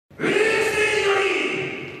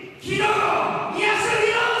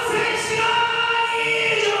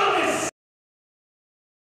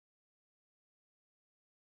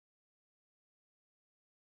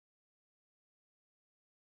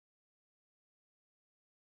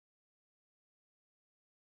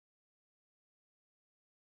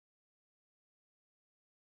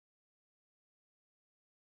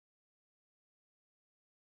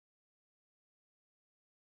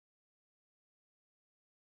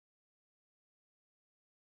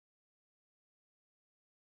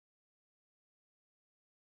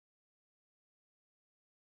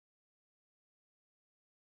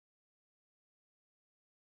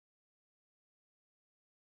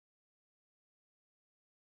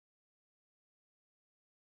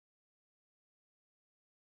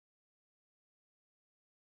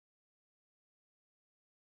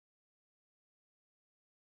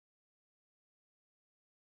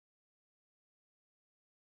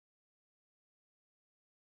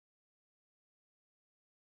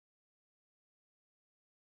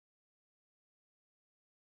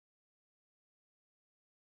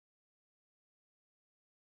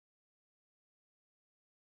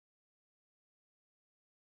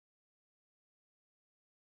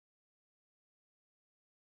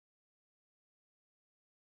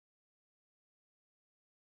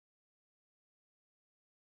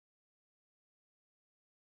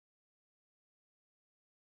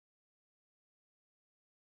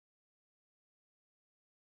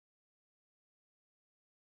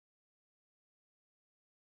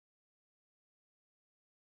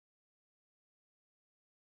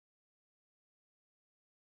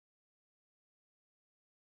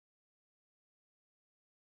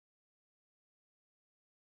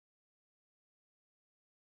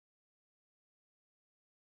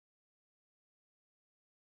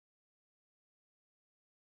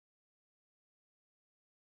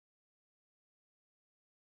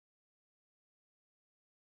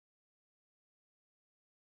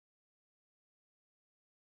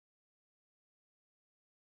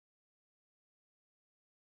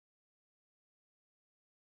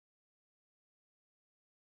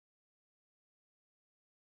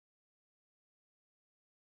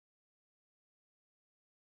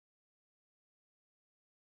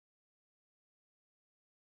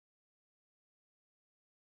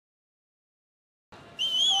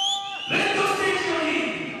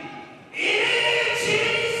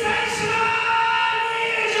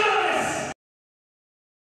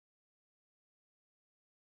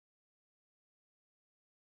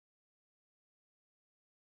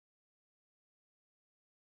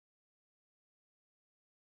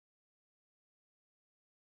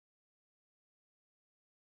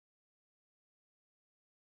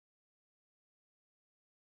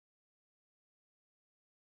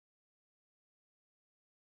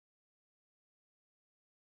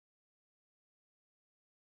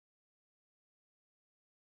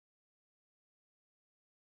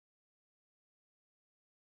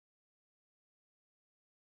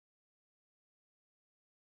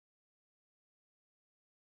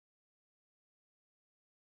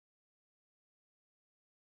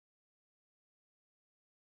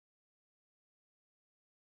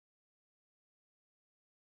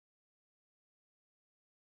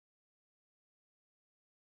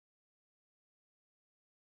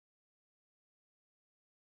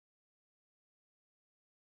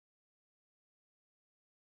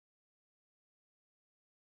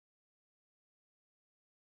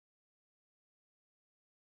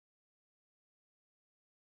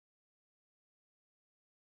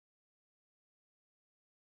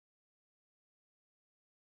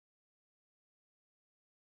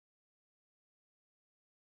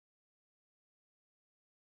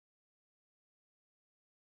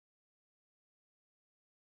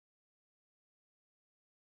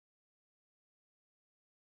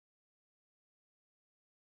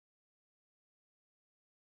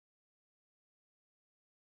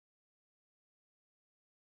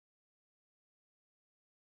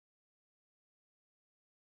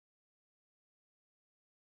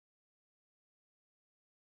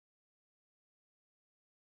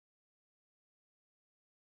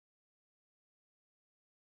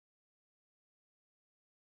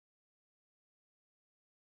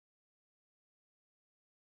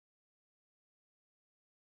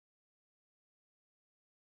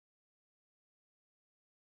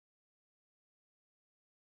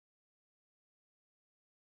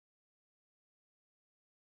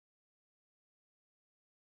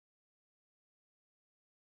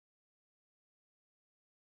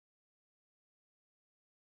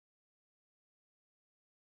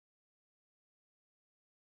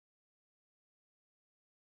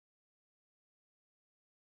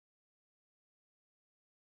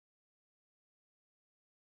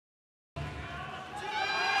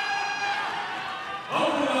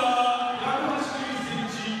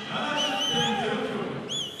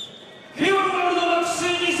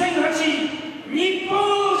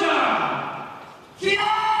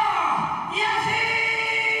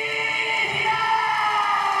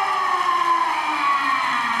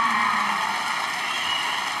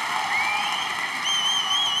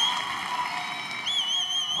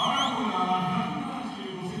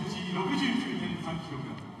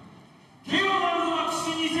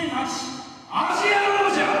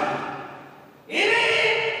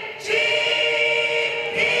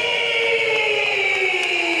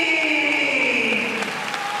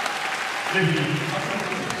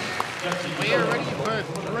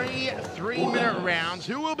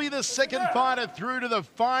the second fighter through to the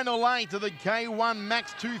final 8 of the K-1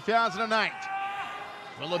 Max 2008.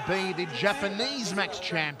 Will it be the Japanese Max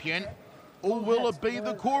champion, or will it be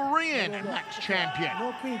the Korean Max champion?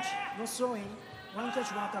 No clinch, no throwing. One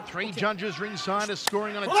catch, one attack. 3 judges ringside are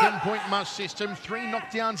scoring on a 10-point must system. 3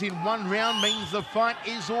 knockdowns in 1 round means the fight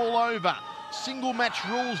is all over. Single match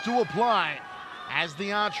rules do apply as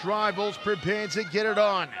the arch rivals prepare to get it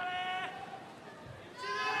on.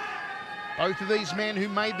 Both of these men who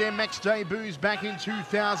made their Max debuts back in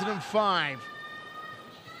 2005.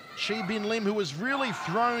 Chibin Lim, who was really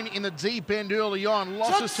thrown in the deep end early on,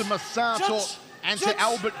 losses to Masato and to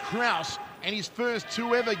Albert Kraus in his first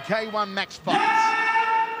 2 ever K-1 Max fights.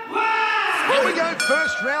 Here we go,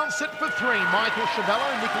 first round set for 3. Michael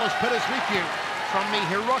Chavello, Nicholas Pettis with you from the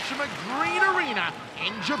Hiroshima Green Arena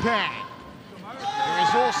in Japan. There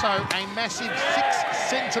is also a massive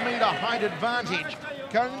 6-centimetre height advantage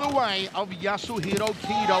going the way of Yasuhiro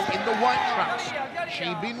Kido in the white trunks,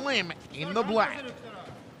 Chibin Lim in the black.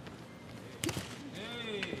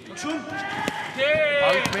 Both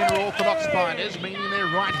men are orthodox fighters, meaning they're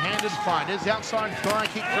right-handed fighters. Outside thigh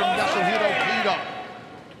kick from Yasuhiro Kido.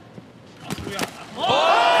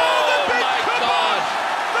 Oh my God!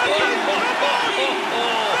 The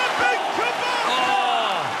big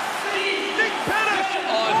kabod! Nick Pettis!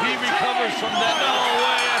 Oh, if he recovers from that, no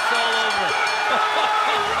way, that's all over.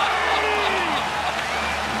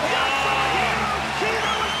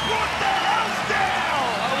 Kido has brought the house down!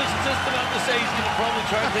 I was just about to say he's going to probably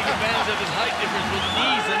try to take advantage of his height difference with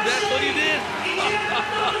knees, and that's what he did.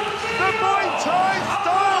 The Muay Thai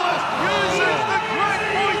stylist uses the great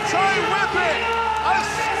Muay Thai weapon! A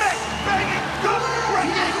smack-banging,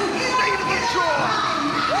 gut-cracking knee to the jaw!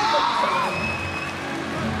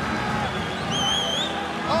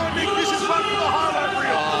 Oh, Nick, this is one for the highlight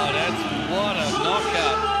reel. Oh, that's what a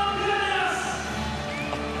knockout.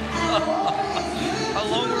 How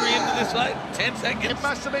long were we into this fight? 10 seconds? It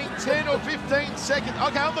must have been 10 or 15 seconds.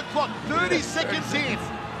 Okay, on the clock, 30 seconds in.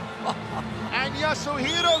 And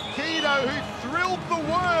Yasuhiro Kido, who thrilled the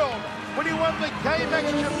world when he won the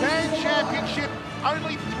K-Max Japan Championship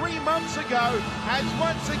only 3 months ago, has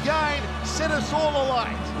once again set us all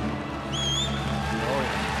alight. Oh,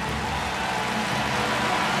 yeah.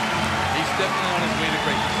 He's definitely on his way to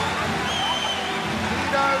greatness.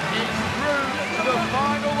 Kido is through to the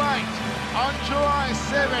final 8 on July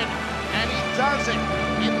 7, and he does it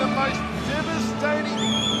in the most devastating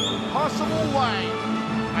possible way.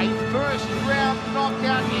 A first-round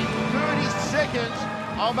knockout in 30 seconds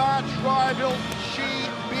of arch rival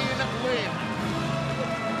Chibin Lim.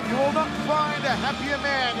 You will not find a happier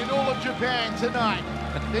man in all of Japan tonight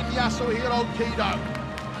than Yasuhiro Kido.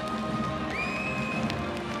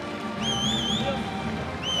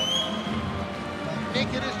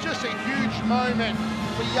 Nick, it is just a huge moment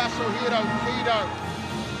for Yasuhiro Kido.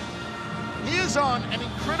 He is on an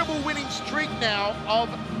incredible winning streak now of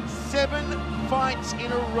 7 fights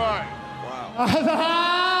in a row. Wow.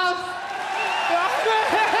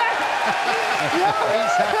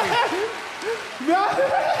 He's happy.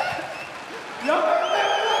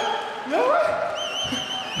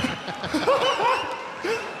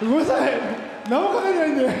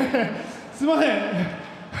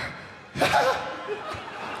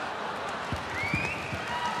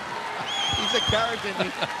 He's a character,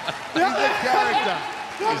 Nick. He's a character.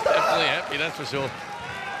 He's definitely happy, that's for sure.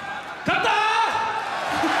 He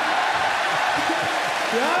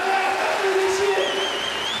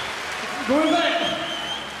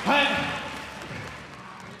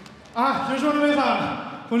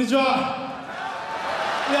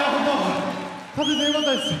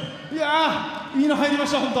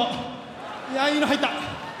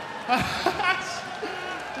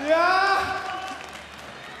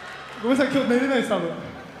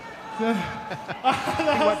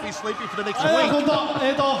won't be sleepy for the next week.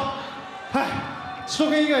 首都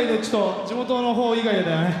圏以外でちょっと地元の方以外で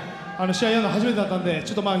ね、試合やるの初めてだったんで、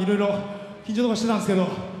ちょっとまあいろいろ緊張とかしてたんですけど、は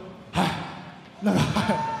い、なんか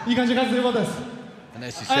いい感じで勝ててよかった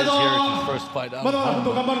です。まだまだ本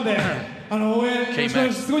当頑張るんで、応援よろしくお願い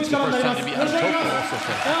します。すごい力になります。よろしくお願いします。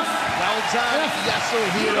Well done,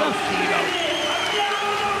 Yasuhiro Kido.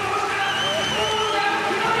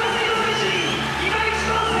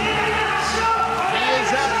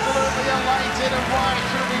 Elated and why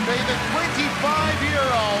should we be? The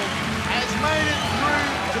 25-year-old has made it through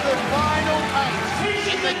to the final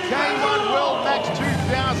 8 in the K-1 World Max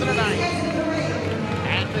 2008.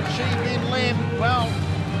 And for Chibin Lim, well,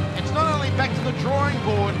 it's not only back to the drawing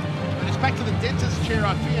board, but it's back to the dentist chair,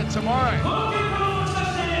 I fear, tomorrow.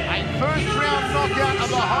 A first-round knockout of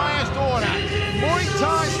the highest order, Muay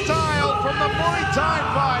Thai style, from the Muay Thai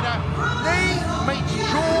fighter. Knee meets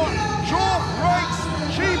jaw, jaw breaks,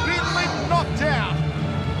 Chibin Lim knocked out.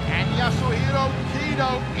 And Yasuhiro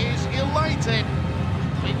Kido is elated.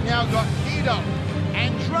 We've now got Kido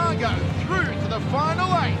and Drago through to the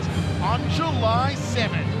final 8 on July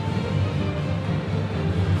 7.